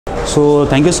So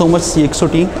thank you so much CXO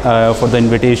team for the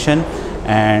invitation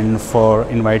and for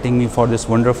inviting me for this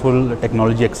wonderful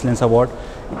Technology Excellence Award.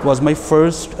 It was my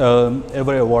first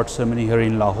ever award ceremony here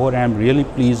in Lahore, and I'm really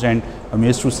pleased and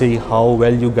amazed to see how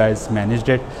well you guys managed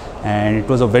it. And it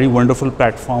was a very wonderful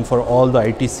platform for all the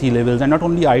IT C-levels, and not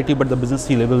only IT but the business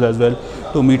C-levels as well,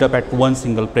 to meet up at one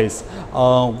single place.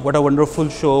 What a wonderful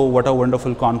show, what a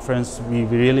wonderful conference. We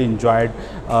really enjoyed.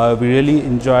 We really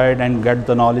enjoyed and get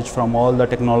the knowledge from all the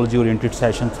technology-oriented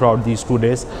sessions throughout these 2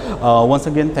 days. Once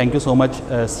again, thank you so much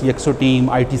CXO team,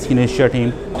 IT Asia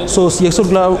team. So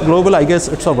CXO Global, I guess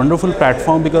it's a wonderful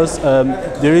platform because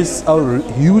there is a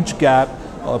huge gap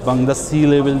among the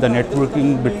C-level, the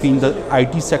networking between the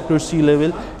IT sector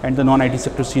C-level and the non-IT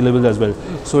sector C-level as well.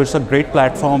 So it's a great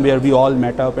platform where we all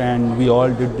met up and we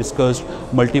all did discuss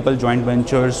multiple joint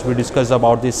ventures. We discussed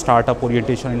about the startup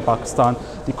orientation in Pakistan,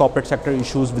 the corporate sector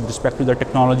issues with respect to the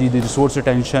technology, the resource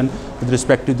retention with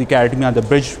respect to the academia, the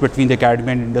bridge between the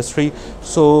academia and industry.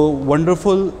 So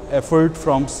wonderful effort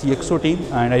from CXO team,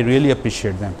 and I really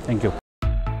appreciate them. Thank you.